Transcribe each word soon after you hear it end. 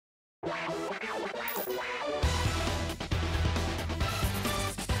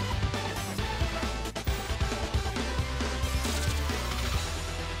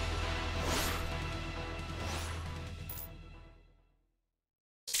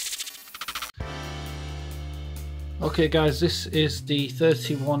Okay guys, this is the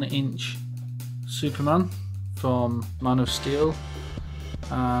 31-inch Superman from Man of Steel,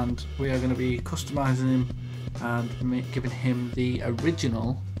 and we are going to be customizing him and giving him the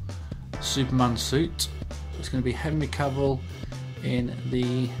original Superman suit. It's going to be Henry Cavill in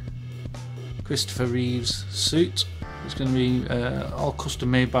the Christopher Reeves suit. It's going to be all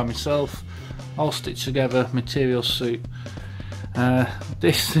custom made by myself, all stitched together material suit.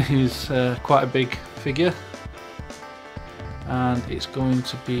 This is quite a big figure, and it's going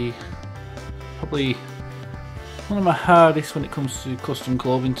to be probably one of my hardest when it comes to custom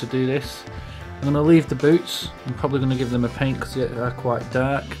clothing to do this. I'm going to leave the boots. I'm probably going to give them a paint because they are quite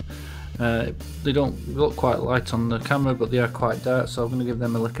dark. They don't look quite light on the camera, but they are quite dark, so I'm going to give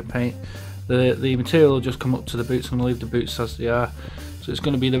them a lick of paint. The material will just come up to the boots. I'm going to leave the boots as they are. So it's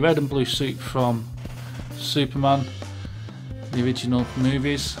going to be the red and blue suit from Superman, the original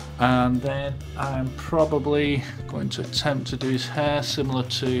movies, and then I'm probably going to attempt to do his hair similar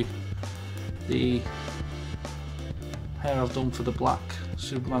to the hair I've done for the black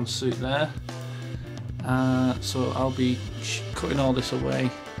Superman suit there. So I'll be cutting all this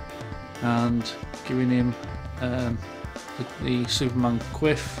away and giving him the Superman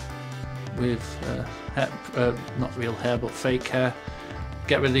quiff with hair, not real hair but fake hair.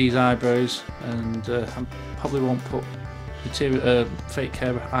 Get rid of these eyebrows, and I probably won't put material, fake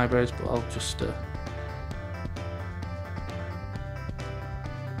hair eyebrows, but I'll just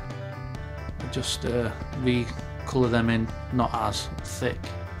re-colour them in, not as thick.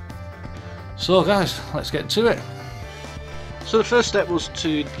 So guys, let's get to it. So the first step was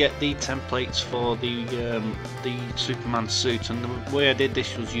to get the templates for the Superman suit, and the way I did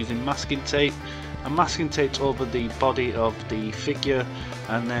this was using masking tape. I masking taped over the body of the figure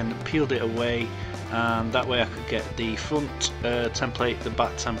and then peeled it away, and that way I could get the front template, the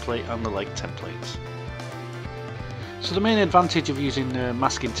back template and the leg templates. So the main advantage of using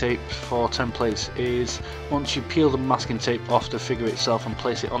masking tape for templates is once you peel the masking tape off the figure itself and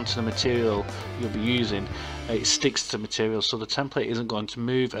place it onto the material you'll be using, it sticks to the material, so the template isn't going to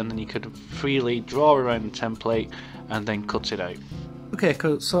move, and then you could freely draw around the template and then cut it out. Okay,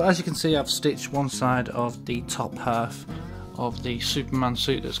 cool. So as you can see, I've stitched one side of the top half of the Superman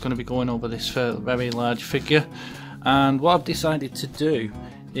suit that's going to be going over this very large figure, and what I've decided to do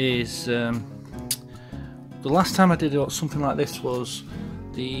is the last time I did something like this was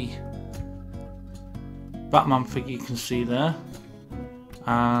the Batman figure you can see there,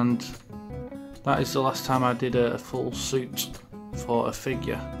 and that is the last time I did a full suit for a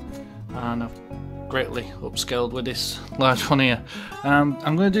figure, and I've greatly upscaled with this large one here. I'm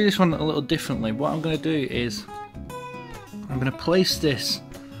going to do this one a little differently. What I'm going to do is I'm going to place this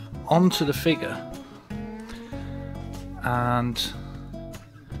onto the figure and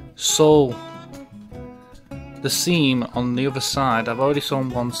sew the seam on the other side. I've already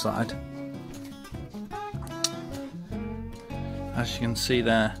sewn one side, as you can see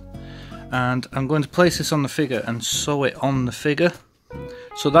there, and I'm going to place this on the figure and sew it on the figure,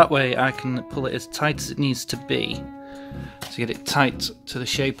 so that way I can pull it as tight as it needs to be to get it tight to the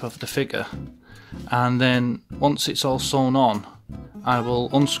shape of the figure. And then once it's all sewn on, I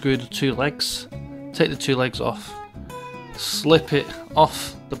will unscrew the two legs, take the two legs off, slip it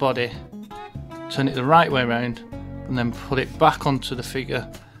off the body, turn it the right way around, and then put it back onto the figure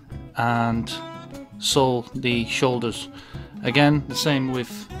and sew the shoulders. Again, the same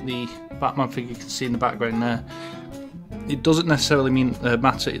with the Batman figure you can see in the background there. It doesn't necessarily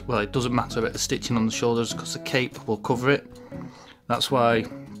matter, well, it doesn't matter about the stitching on the shoulders because the cape will cover it. That's why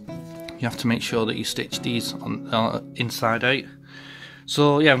you have to make sure that you stitch these on inside out.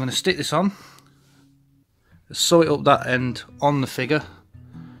 So yeah, I'm going to stick this on, sew it up that end on the figure,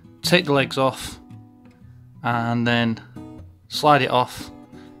 take the legs off, and then slide it off,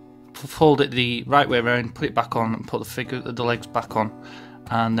 fold it the right way around, put it back on, and put the legs back on,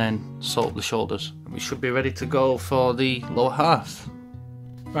 and then sew up the shoulders. We should be ready to go for the lower half.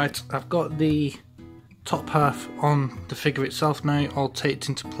 Right, I've got the top half on the figure itself now, all taped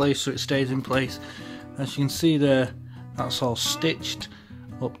into place so it stays in place. As you can see there, that's all stitched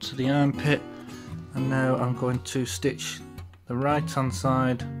up to the armpit, and now I'm going to stitch the right hand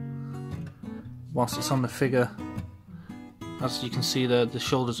side whilst it's on the figure. As you can see there, the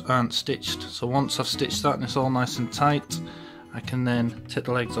shoulders aren't stitched, so once I've stitched that and it's all nice and tight, I can then take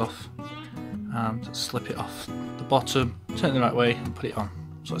the legs off and slip it off the bottom, turn it the right way and put it on.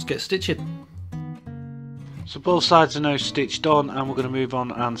 So let's get stitching. So both sides are now stitched on, and we're going to move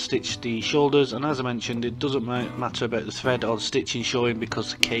on and stitch the shoulders. And as I mentioned, it doesn't matter about the thread or the stitching showing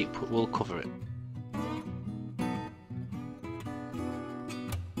because the cape will cover it.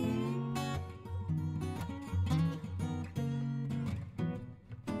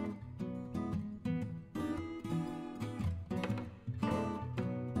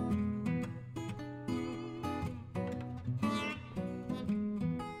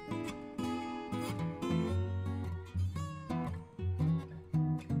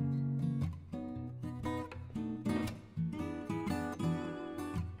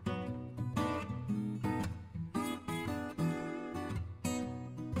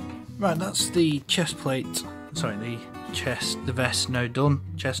 Right, that's the chest plate, sorry, the vest now done,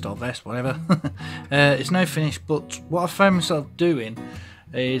 chest or vest, whatever. It's now finished, but what I found myself doing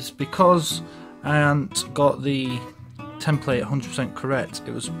is, because I hadn't got the template 100% correct,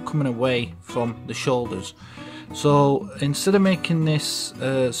 it was coming away from the shoulders. So instead of making this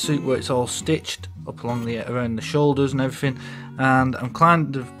suit where it's all stitched up along around the shoulders and everything, and I'm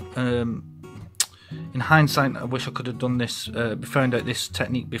kind of in hindsight, I wish I could have done this, found out this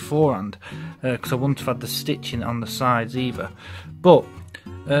technique beforehand, because I wouldn't have had the stitching on the sides either. But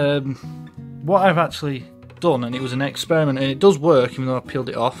what I've actually done, and it was an experiment, and it does work even though I peeled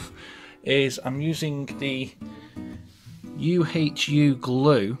it off, is I'm using the UHU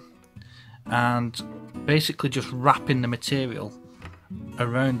glue and basically just wrapping the material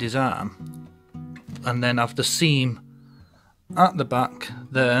around his arm, and then have the seam at the back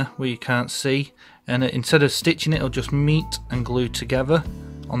there where you can't see, and instead of stitching it, it'll just meet and glue together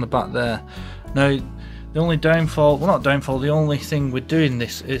on the back there. Now the only downfall, well not downfall, the only thing we're doing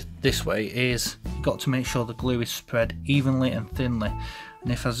this way is you've got to make sure the glue is spread evenly and thinly.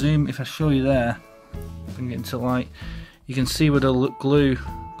 And if I show you there, if I can get into light, you can see where the glue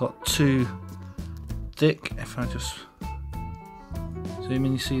got too thick. If I just zoom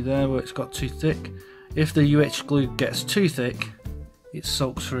in, you see there where it's got too thick. If the UH glue gets too thick, it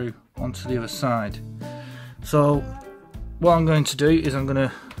soaks through onto the other side. So what I'm going to do is I'm going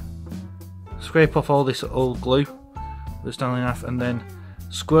to scrape off all this old glue with a Stanley knife, and then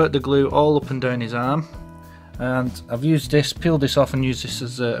squirt the glue all up and down his arm. And I've used this, peeled this off and used this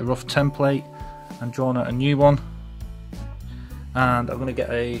as a rough template and drawn out a new one. And I'm going to get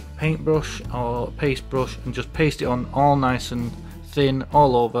a paintbrush or paste brush and just paste it on all nice and thin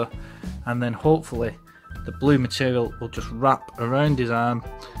all over, and then hopefully the blue material will just wrap around his arm,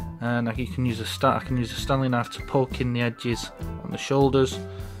 and I can use a Stanley knife to poke in the edges on the shoulders,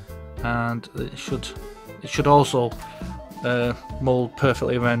 and it should also mould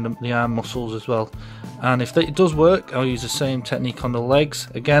perfectly around the arm muscles as well. And if it does work, I'll use the same technique on the legs.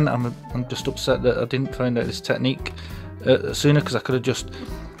 Again, I'm just upset that I didn't find out this technique sooner, because I could have just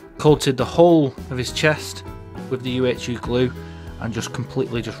coated the whole of his chest with the UHU glue and just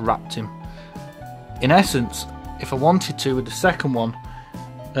completely just wrapped him. In essence, if I wanted to with the second one,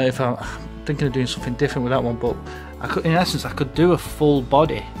 if I'm thinking of doing something different with that one, but in essence I could do a full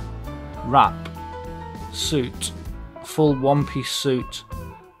body wrap suit, full one-piece suit,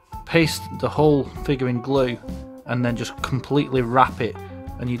 paste the whole figure in glue, and then just completely wrap it,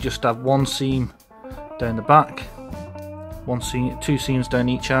 and you just have one seam down the back, two seams down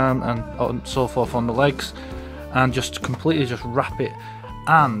each arm, and so forth on the legs, and just completely just wrap it.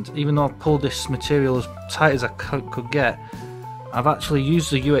 And even though I've pulled this material as tight as I could get, I've actually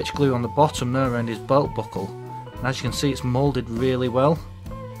used the UH glue on the bottom there around his belt buckle, and as you can see, it's moulded really well.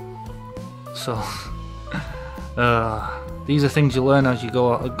 So these are things you learn as you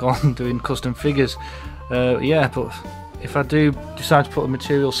go on doing custom figures. Yeah, but if I do decide to put a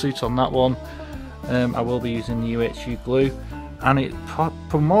material suit on that one, I will be using the UHU glue, and it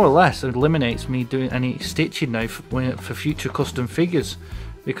more or less eliminates me doing any stitching now for future custom figures,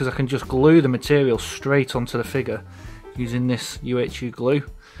 because I can just glue the material straight onto the figure using this UHU glue,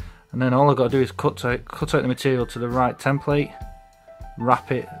 and then all I've got to do is cut out the material to the right template,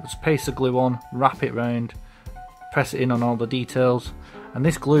 wrap it, just paste the glue on, wrap it round, press it in on all the details, and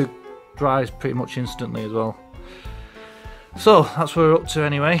this glue dries pretty much instantly as well. So that's where we're up to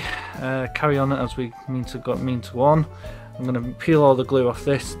anyway. Carry on as we mean to go on. I'm going to peel all the glue off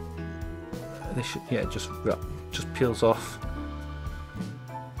this. Yeah, just peels off.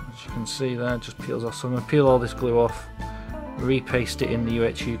 As you can see there, just peels off. So I'm going to peel all this glue off, repaste it in the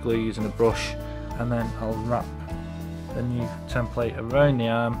UHU glue using a brush, and then I'll wrap the new template around the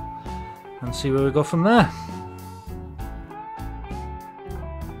arm and see where we go from there.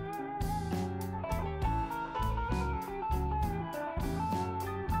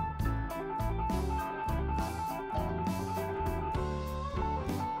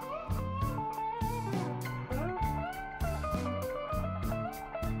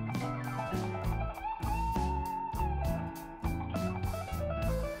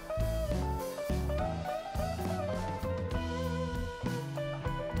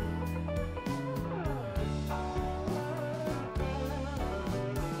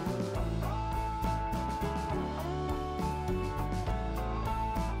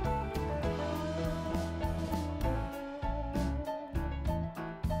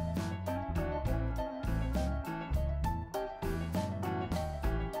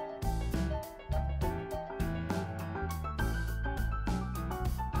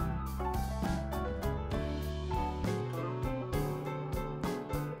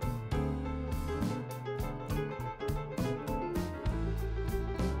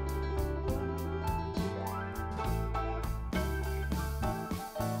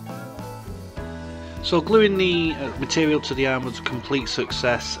 So gluing the material to the arm was a complete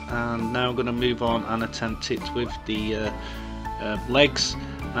success, and now I'm going to move on and attempt it with the legs.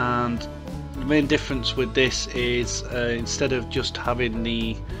 And the main difference with this is instead of just having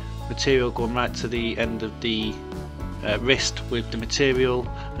the material going right to the end of the wrist with the material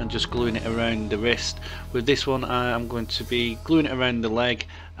and just gluing it around the wrist, with this one I'm going to be gluing it around the leg,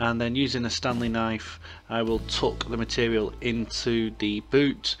 and then using a Stanley knife I will tuck the material into the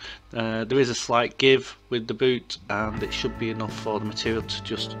boot. There is a slight give with the boot, and it should be enough for the material to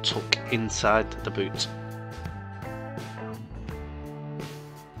just tuck inside the boot.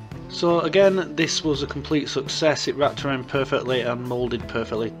 So again, this was a complete success. It wrapped around perfectly and moulded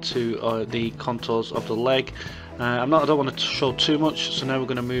perfectly to the contours of the leg. I don't want to show too much, so now we're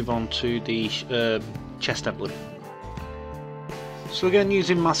going to move on to the chest emblem. So again,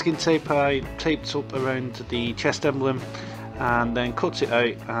 using masking tape, I taped up around the chest emblem and then cut it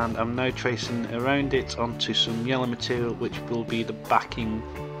out, and I'm now tracing around it onto some yellow material, which will be the backing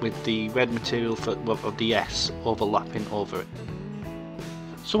with the red material of the S overlapping over it.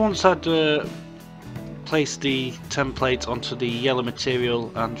 So once I'd placed the template onto the yellow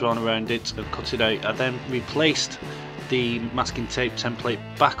material and drawn around it and cut it out, I then replaced the masking tape template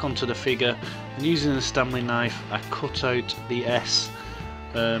back onto the figure, and using a Stanley knife I cut out the S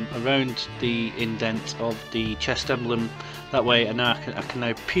around the indent of the chest emblem. That way, and now I can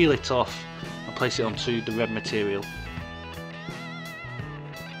now peel it off and place it onto the red material.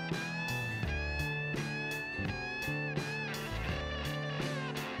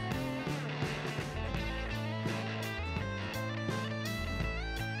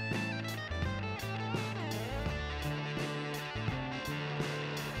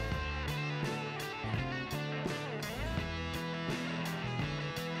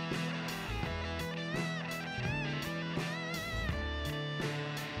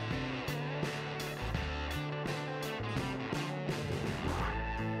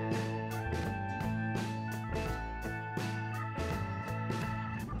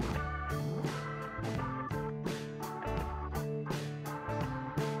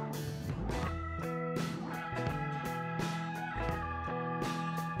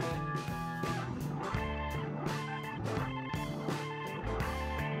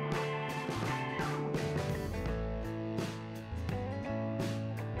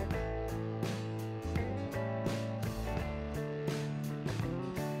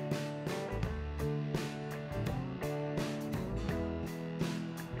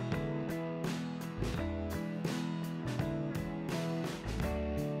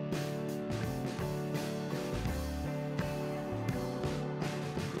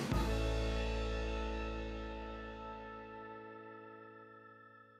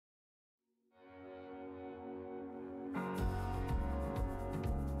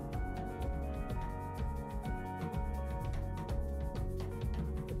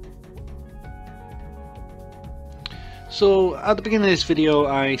 So at the beginning of this video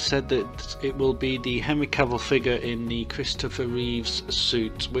I said that it will be the Henry Cavill figure in the Christopher Reeves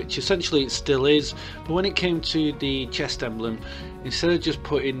suit, which essentially it still is, but when it came to the chest emblem, instead of just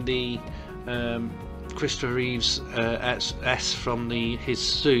putting the Christopher Reeves S from his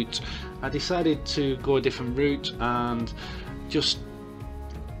suit, I decided to go a different route, and just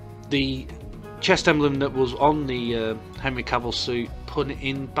the chest emblem that was on the Henry Cavill suit, putting it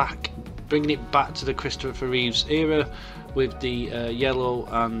in back, bringing it back to the Christopher Reeves era with the yellow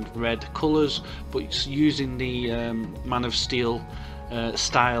and red colours, but using the Man of Steel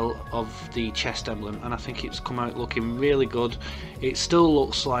style of the chest emblem, and I think it's come out looking really good. It still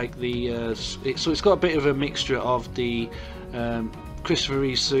looks like the so it's got a bit of a mixture of the Christopher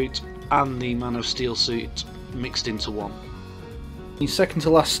Reeves suit and the Man of Steel suit mixed into one. The second to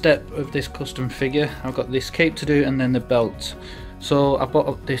last step of this custom figure, I've got this cape to do and then the belt. So I bought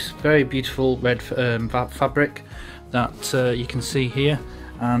up this very beautiful red fabric that you can see here,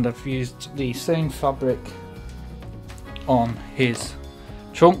 and I've used the same fabric on his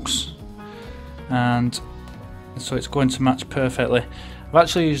trunks, and so it's going to match perfectly. I've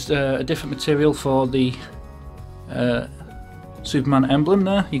actually used a different material for the Superman emblem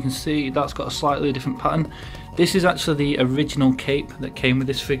there. You can see that's got a slightly different pattern. This is actually the original cape that came with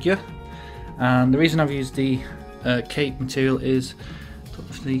this figure, and the reason I've used the cape material is,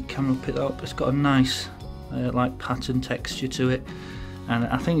 if the camera will pick that up, it's got a nice like pattern texture to it, and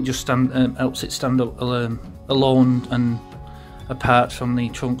I think it just helps it stand up alone and apart from the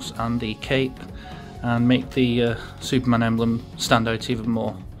trunks and the cape, and make the Superman emblem stand out even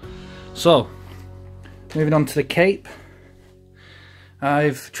more. So moving on to the cape,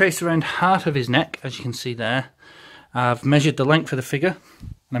 I've traced around half of his neck, as you can see there. I've measured the length of the figure,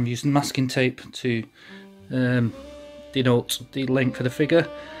 and I'm using masking tape to denote the length of the figure,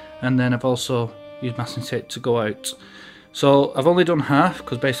 and then I've also used masking tape to go out. So I've only done half,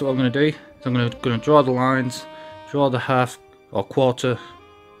 because basically what I'm going to do is I'm going to draw the lines, draw the half or quarter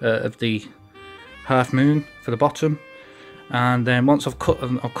of the half moon for the bottom, and then once I've cut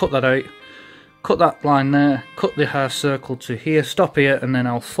that out, cut that line there, cut the half circle to here, stop here, and then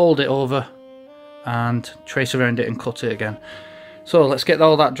I'll fold it over and trace around it and cut it again. So let's get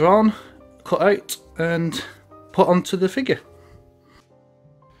all that drawn, cut out, and put onto the figure.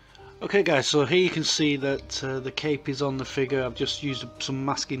 Okay guys, so here you can see that the cape is on the figure. I've just used some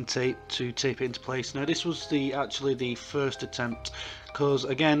masking tape to tape it into place. Now this was actually the first attempt, because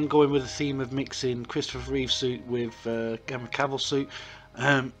again, going with the theme of mixing Christopher Reeve suit with Henry Cavill suit,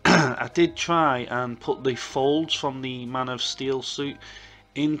 I did try and put the folds from the Man of Steel suit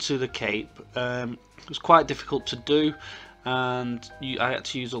into the cape. It was quite difficult to do, and I had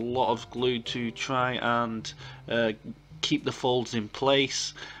to use a lot of glue to try and keep the folds in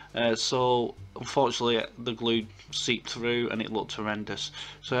place. So unfortunately the glue seeped through and it looked horrendous,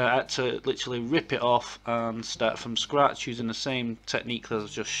 so I had to literally rip it off and start from scratch using the same technique that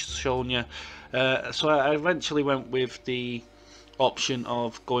I've just shown you. So I eventually went with the option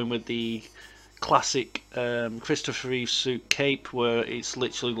of going with the classic Christopher Reeve suit cape, where it's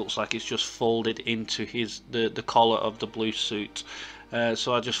literally looks like it's just folded into the collar of the blue suit.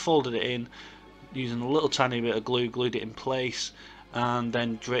 So I just folded it in using a little tiny bit of glue, glued it in place, and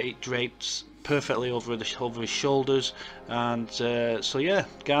then draped perfectly over his shoulders. And so yeah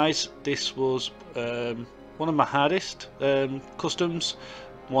guys, this was one of my hardest customs,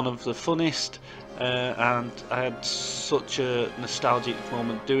 one of the funnest, and I had such a nostalgic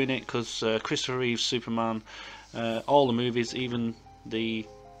moment doing it, because Christopher Reeve's Superman, all the movies, even the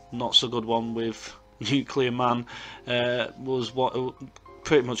not so good one with Nuclear Man, was what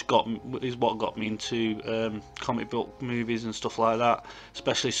pretty much got me into comic book movies and stuff like that.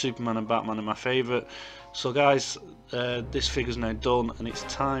 Especially Superman and Batman are my favourite. So guys, this figure's now done and it's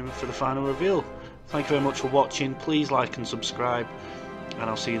time for the final reveal. Thank you very much for watching. Please like and subscribe, and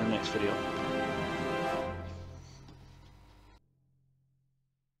I'll see you in the next video.